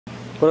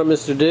What up,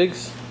 Mr.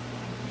 Diggs?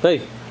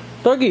 Hey,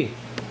 Dougie!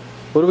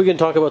 What are we going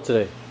to talk about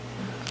today?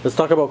 Let's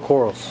talk about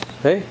corals.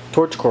 Hey,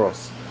 torch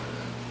corals.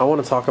 I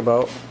want to talk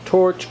about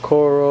torch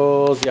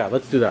corals. Yeah,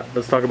 let's do that.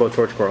 Let's talk about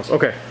torch corals.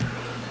 Okay,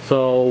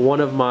 so one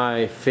of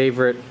my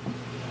favorite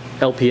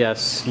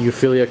LPS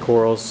Euphyllia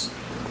corals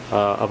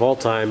of all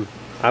time.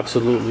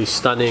 Absolutely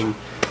stunning,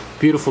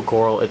 beautiful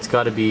coral. It's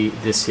got to be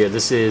this here.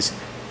 This is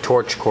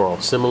torch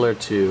coral, similar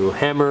to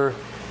hammer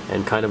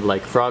and kind of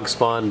like frog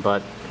spawn,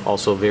 but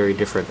also very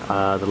different.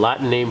 The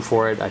Latin name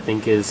for it, I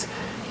think, is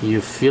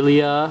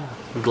Euphyllia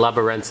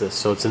glabarensis.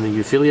 So it's in the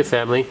Euphyllia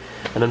family,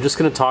 and I'm just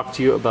going to talk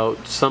to you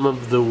about some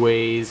of the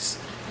ways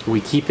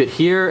we keep it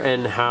here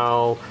and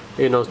how,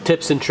 you know,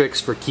 tips and tricks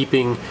for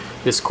keeping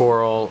this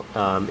coral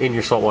in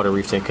your saltwater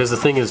reef tank, because the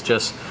thing is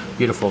just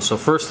beautiful. So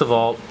first of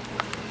all,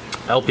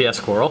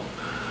 LPS coral,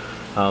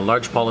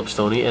 large polyp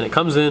stony, and it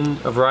comes in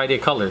a variety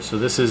of colors. So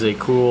this is a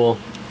cool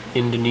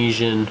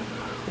Indonesian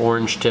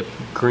orange tip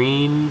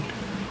green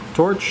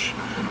torch.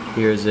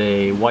 Here's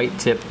a white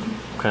tip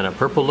kind of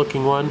purple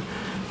looking one.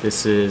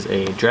 This is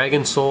a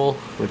dragon soul,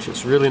 which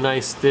is really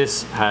nice.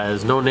 This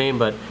has no name,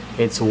 but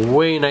it's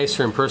way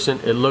nicer in person.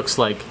 It looks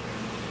like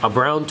a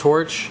brown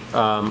torch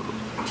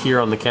here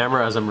on the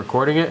camera as I'm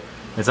recording it.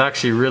 It's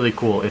actually really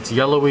cool. It's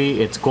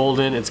yellowy, it's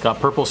golden, it's got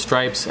purple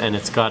stripes, and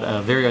it's got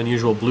a very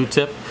unusual blue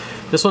tip.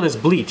 This one is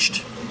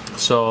bleached,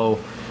 so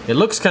it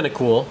looks kind of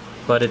cool,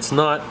 but it's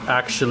not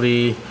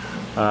actually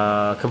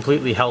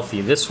completely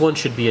healthy. This one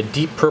should be a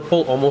deep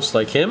purple, almost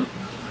like him,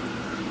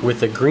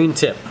 with a green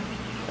tip,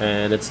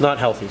 and it's not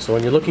healthy. So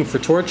when you're looking for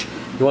torch,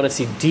 you want to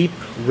see deep,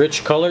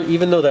 rich color.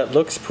 Even though that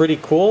looks pretty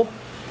cool,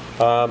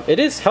 it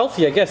is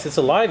healthy, I guess. It's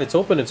alive, it's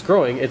open, it's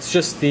growing. It's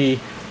just the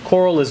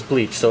coral is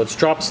bleached, so it's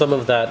dropped some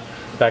of that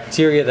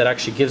bacteria that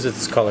actually gives it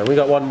this color. We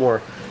got one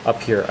more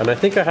up here, and I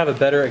think I have a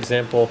better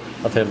example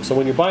of him. So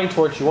when you're buying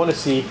torch, you want to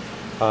see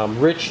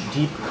rich,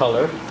 deep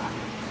color.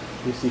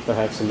 Let me see if I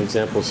have some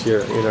examples here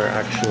in our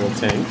actual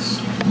tanks.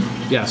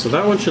 Yeah, so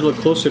that one should look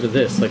closer to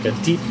this, like a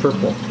deep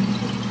purple.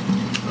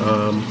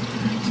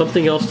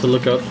 Something else to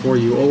look out for,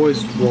 you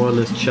always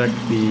want to check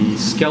the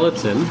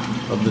skeleton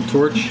of the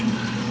torch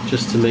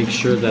just to make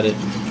sure that it,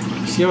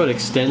 see how it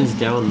extends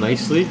down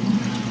nicely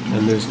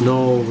and there's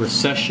no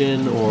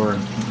recession or,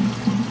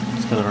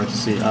 it's kind of hard to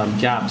see,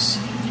 gaps.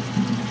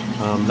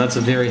 That's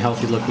a very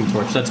healthy looking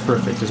torch. That's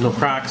perfect. There's no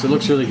cracks. It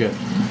looks really good.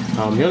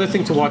 The other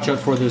thing to watch out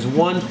for, there's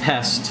one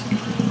pest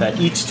that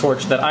eats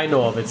torch that I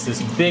know of. It's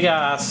this big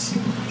ass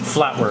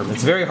flatworm.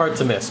 It's very hard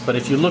to miss, but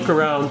if you look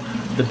around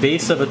the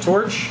base of a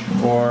torch,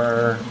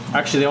 or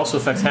actually they also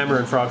affect hammer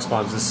and frog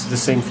spawns,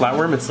 this same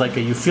flatworm. It's like a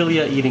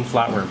Euphyllia eating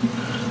flatworm.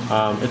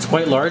 It's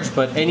quite large,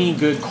 but any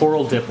good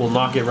coral dip will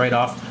knock it right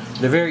off.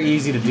 They're very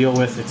easy to deal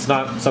with. It's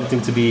not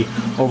something to be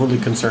overly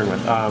concerned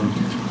with.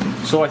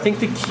 So I think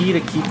the key to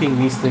keeping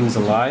these things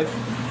alive,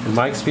 in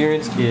my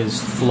experience,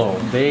 is flow.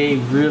 They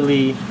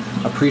really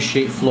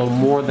appreciate flow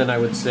more than I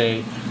would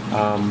say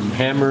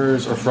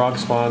hammers or frog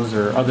spawns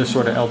or other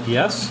sort of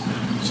LPS.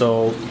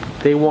 So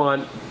they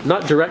want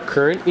not direct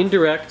current,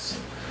 indirect,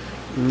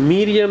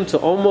 medium to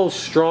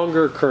almost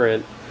stronger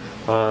current.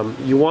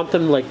 You want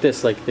them like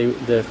this, like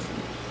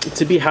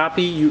to be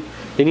happy,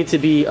 they need to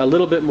be a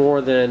little bit more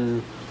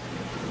than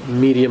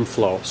medium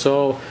flow.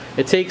 So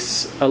it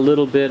takes a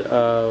little bit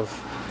of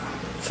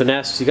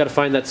finesse. You got to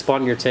find that spot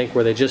in your tank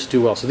where they just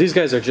do well. So these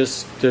guys are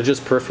they're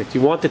just perfect.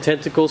 You want the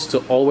tentacles to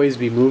always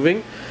be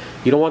moving.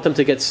 You don't want them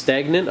to get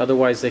stagnant,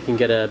 otherwise they can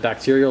get a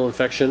bacterial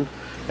infection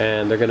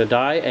and they're going to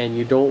die, and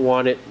you don't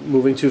want it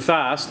moving too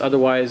fast,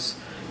 otherwise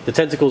the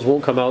tentacles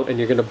won't come out and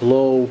you're going to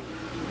blow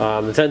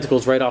the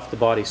tentacles right off the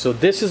body. So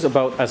this is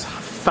about as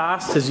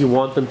fast as you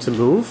want them to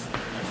move.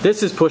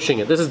 This is pushing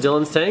it. This is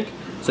Dylan's tank,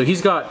 so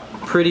he's got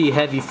pretty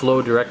heavy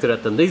flow directed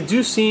at them. They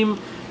do seem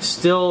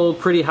still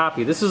pretty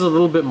happy. This is a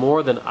little bit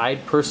more than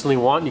I'd personally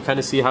want. You kind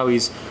of see how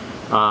he's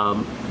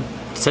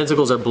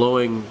tentacles are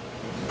blowing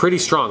pretty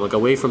strong, like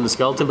away from the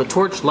skeleton, but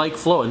torch-like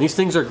flow, and these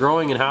things are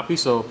growing and happy,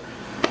 so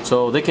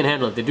they can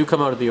handle it. They do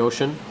come out of the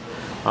ocean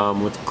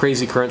with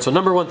crazy current. So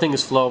number one thing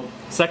is flow.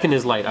 Second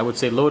is light. I would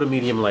say low to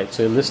medium light.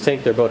 So in this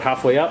tank they're about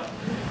halfway up,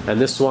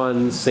 and this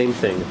one same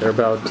thing. They're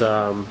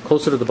about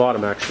closer to the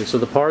bottom actually. So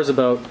the par is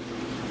about,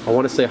 I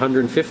want to say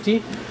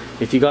 150.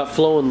 If you got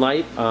flow and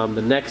light,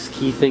 the next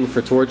key thing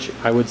for torch,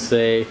 I would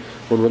say,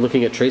 when we're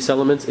looking at trace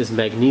elements, is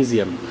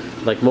magnesium.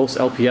 Like most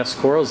LPS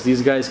corals,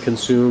 these guys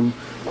consume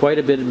quite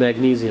a bit of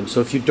magnesium. So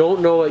if you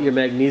don't know what your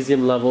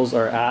magnesium levels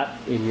are at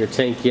in your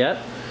tank yet,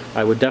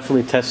 I would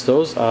definitely test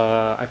those.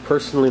 I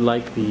personally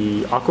like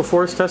the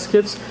Aquaforce test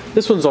kits.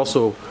 This one's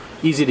also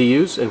easy to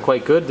use and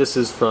quite good. This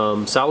is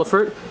from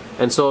Salifert.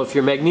 And so if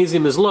your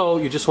magnesium is low,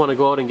 you just want to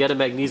go out and get a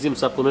magnesium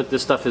supplement.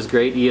 This stuff is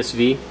great,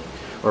 ESV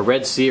or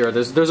Red Sea, or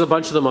there's a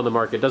bunch of them on the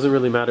market. It doesn't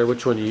really matter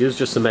which one you use,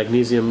 just a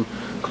magnesium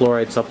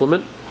chloride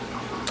supplement.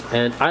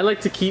 And I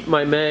like to keep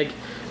my mag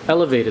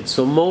elevated.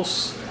 So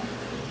most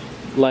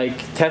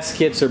like test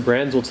kits or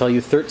brands will tell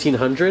you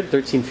 1300,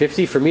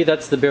 1350. For me,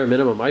 that's the bare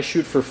minimum. I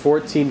shoot for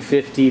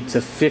 1450 to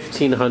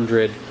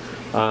 1500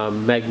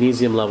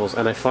 magnesium levels,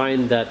 and I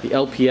find that the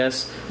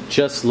LPS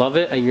just love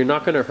it, and you're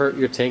not going to hurt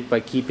your tank by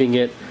keeping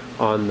it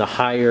on the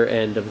higher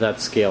end of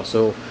that scale.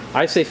 So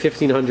I say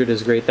 1500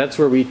 is great. That's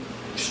where we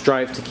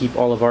strive to keep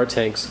all of our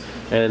tanks,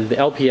 and the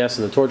LPS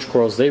and the torch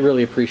corals, they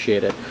really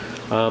appreciate it.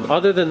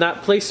 Other than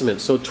that,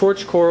 placement. So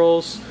torch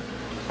corals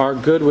are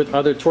good with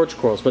other torch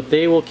corals, but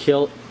they will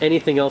kill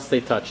anything else they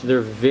touch.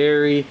 They're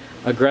very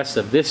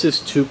aggressive. This is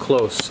too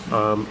close.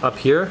 Up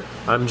here,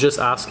 I'm just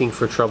asking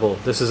for trouble.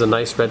 This is a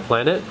nice red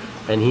planet,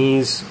 and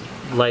he's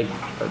like,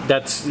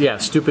 that's, yeah,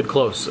 stupid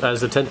close.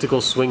 As the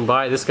tentacles swing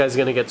by, this guy's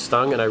gonna get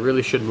stung, and I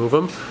really should move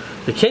him.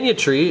 The Kenya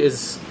tree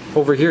is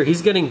over here.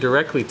 He's getting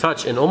directly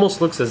touched and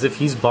almost looks as if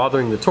he's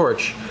bothering the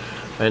torch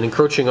and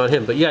encroaching on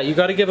him. But yeah, you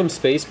gotta give him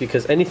space,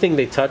 because anything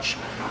they touch,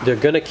 they're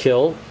gonna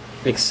kill,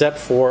 except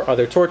for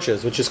other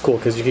torches, which is cool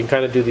because you can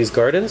kind of do these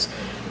gardens,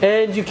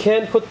 and you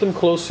can put them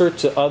closer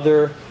to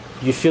other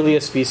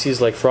Euphyllia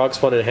species like frog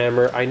spawn and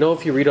hammer. I know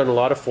if you read on a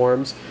lot of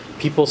forums,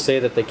 people say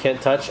that they can't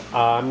touch.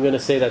 I'm going to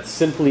say that's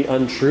simply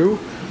untrue.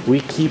 We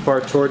keep our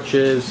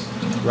torches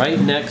right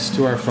next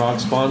to our frog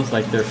spawns,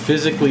 like they're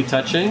physically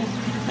touching,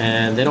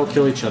 and they don't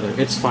kill each other.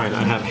 It's fine.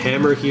 I have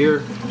hammer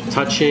here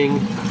touching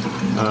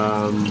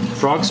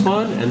frog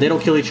spawn, and they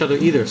don't kill each other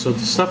either. So the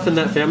stuff in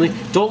that family,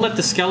 don't let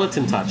the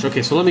skeleton touch.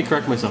 Okay, so let me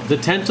correct myself. The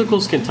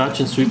tentacles can touch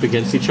and sweep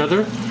against each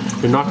other.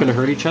 They're not going to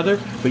hurt each other,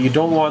 but you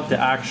don't want the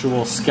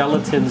actual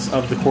skeletons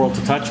of the coral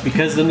to touch,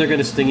 because then they're going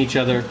to sting each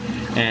other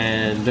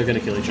and they're going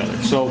to kill each other.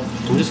 So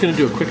I'm just going to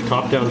do a quick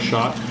top-down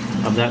shot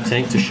of that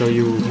tank to show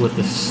you what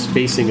the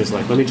spacing is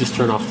like. Let me just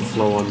turn off the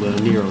flow on the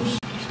Neros.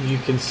 So you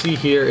can see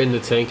here in the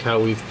tank how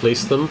we've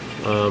placed them.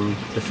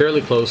 They're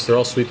fairly close. They're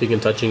all sweeping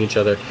and touching each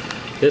other.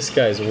 This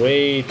guy's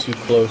way too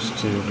close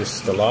to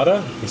this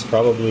stellata. He's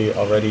probably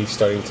already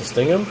starting to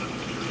sting him.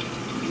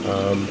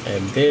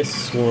 And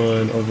this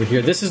one over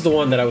here, this is the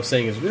one that I was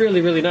saying is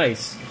really, really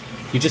nice.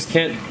 You just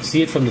can't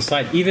see it from the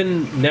side.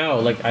 Even now,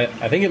 like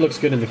I think it looks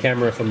good in the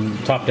camera from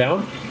top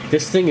down.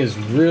 This thing is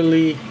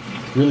really,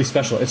 really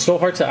special. It's so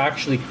hard to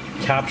actually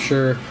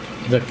capture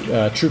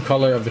the true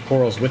color of the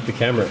corals with the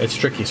camera. It's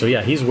tricky. So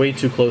yeah, he's way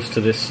too close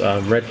to this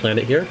red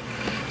planet here.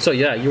 So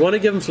yeah, you want to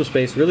give him some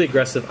space, really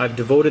aggressive. I've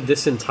devoted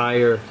this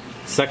entire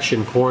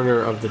section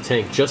corner of the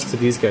tank just to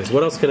these guys.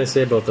 What else can I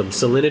say about them?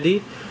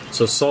 Salinity.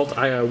 So salt,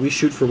 we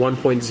shoot for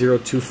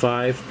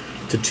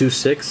 1.025 to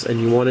 2.6, and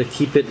you want to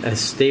keep it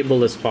as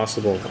stable as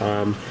possible.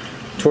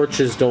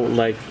 Torches don't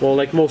like, well,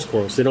 like most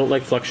corals, they don't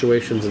like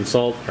fluctuations in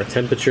salt. Our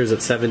temperature's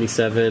at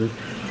 77,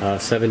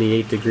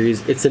 78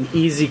 degrees. It's an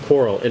easy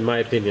coral, in my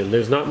opinion.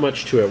 There's not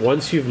much to it.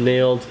 Once you've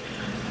nailed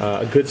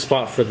a good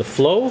spot for the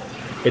flow,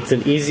 it's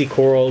an easy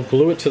coral.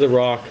 Glue it to the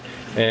rock,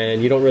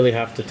 and you don't really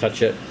have to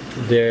touch it.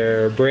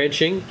 They're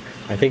branching.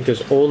 I think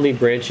there's only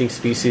branching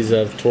species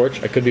of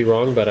torch. I could be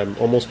wrong, but I'm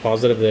almost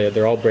positive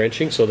they're all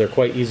branching, so they're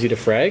quite easy to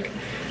frag,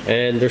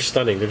 and they're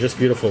stunning. They're just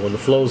beautiful. When the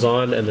flow's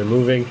on and they're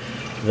moving,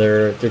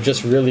 they're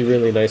just really,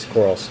 really nice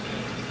corals.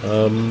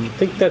 I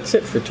think that's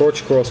it for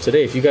torch corals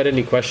today. If you got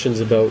any questions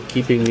about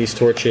keeping these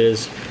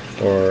torches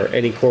or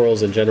any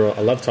corals in general,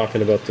 I love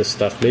talking about this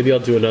stuff. Maybe I'll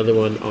do another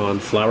one on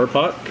flower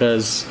pot,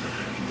 because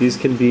these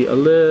can be a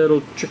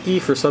little tricky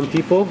for some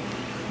people,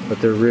 but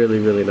they're really,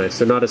 really nice.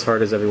 They're not as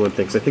hard as everyone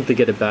thinks. I think they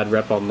get a bad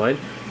rep online.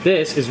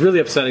 This is really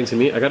upsetting to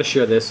me. I gotta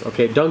share this.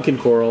 Okay, Duncan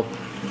coral.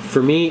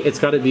 For me, it's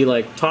gotta be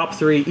like top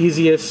 3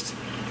 easiest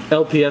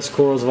LPS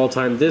corals of all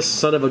time. This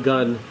son of a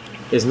gun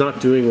is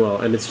not doing well,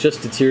 and it's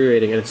just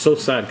deteriorating, and it's so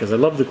sad because I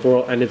love the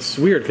coral, and it's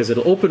weird because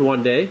it'll open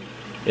one day,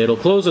 it'll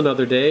close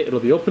another day, it'll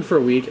be open for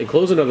a week, and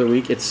close another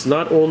week. It's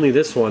not only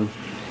this one,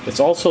 it's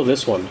also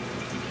this one.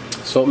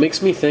 So it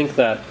makes me think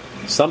that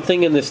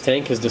something in this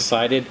tank has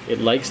decided it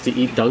likes to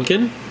eat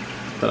Duncan,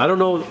 but I don't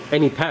know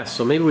any pests,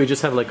 so maybe we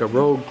just have like a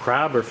rogue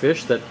crab or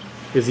fish that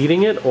is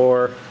eating it,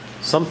 or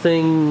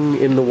something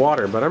in the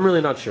water, but I'm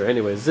really not sure.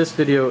 Anyways, this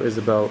video is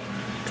about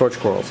torch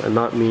corals and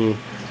not me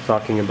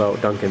talking about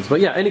Duncans.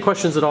 But yeah, any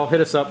questions at all, hit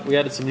us up. We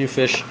added some new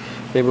fish.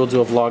 Maybe we'll do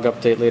a vlog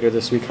update later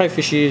this week. Hi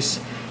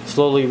fishies,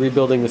 slowly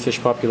rebuilding the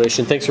fish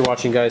population. Thanks for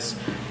watching, guys.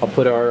 I'll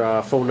put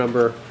our phone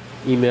number,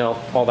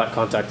 email, all that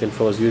contact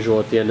info as usual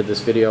at the end of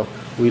this video.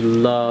 We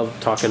love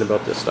talking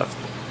about this stuff.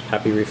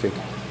 Happy reefing.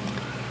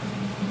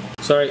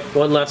 Sorry,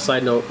 one last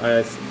side note.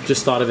 I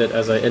just thought of it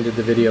as I ended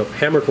the video.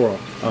 Hammer coral.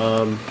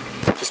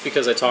 Just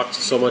because I talked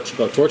so much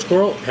about torch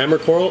coral, hammer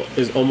coral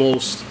is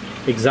almost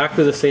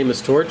exactly the same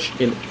as torch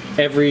in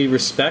every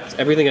respect.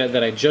 Everything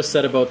that I just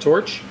said about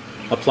torch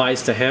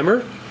applies to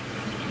hammer.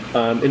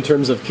 In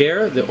terms of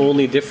care, the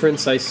only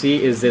difference I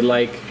see is they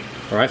like,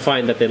 or I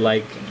find that they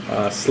like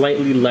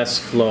slightly less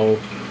flow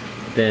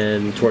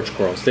than torch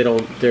corals.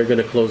 They're going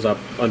to close up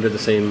under the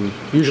same,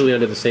 usually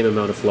under the same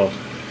amount of flow.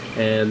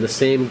 And the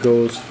same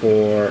goes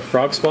for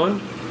frog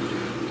spawn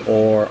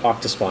or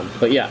octospawn.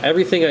 But yeah,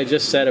 everything I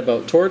just said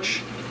about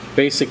torch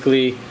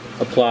basically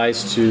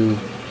applies to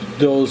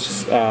those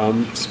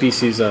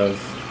species of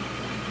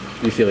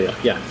Euphyllia.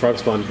 Yeah, frog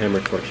spawn, hammer,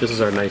 torch. This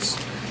is our nice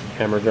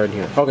hammer garden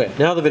here. Okay,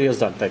 now the video's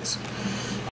done. Thanks.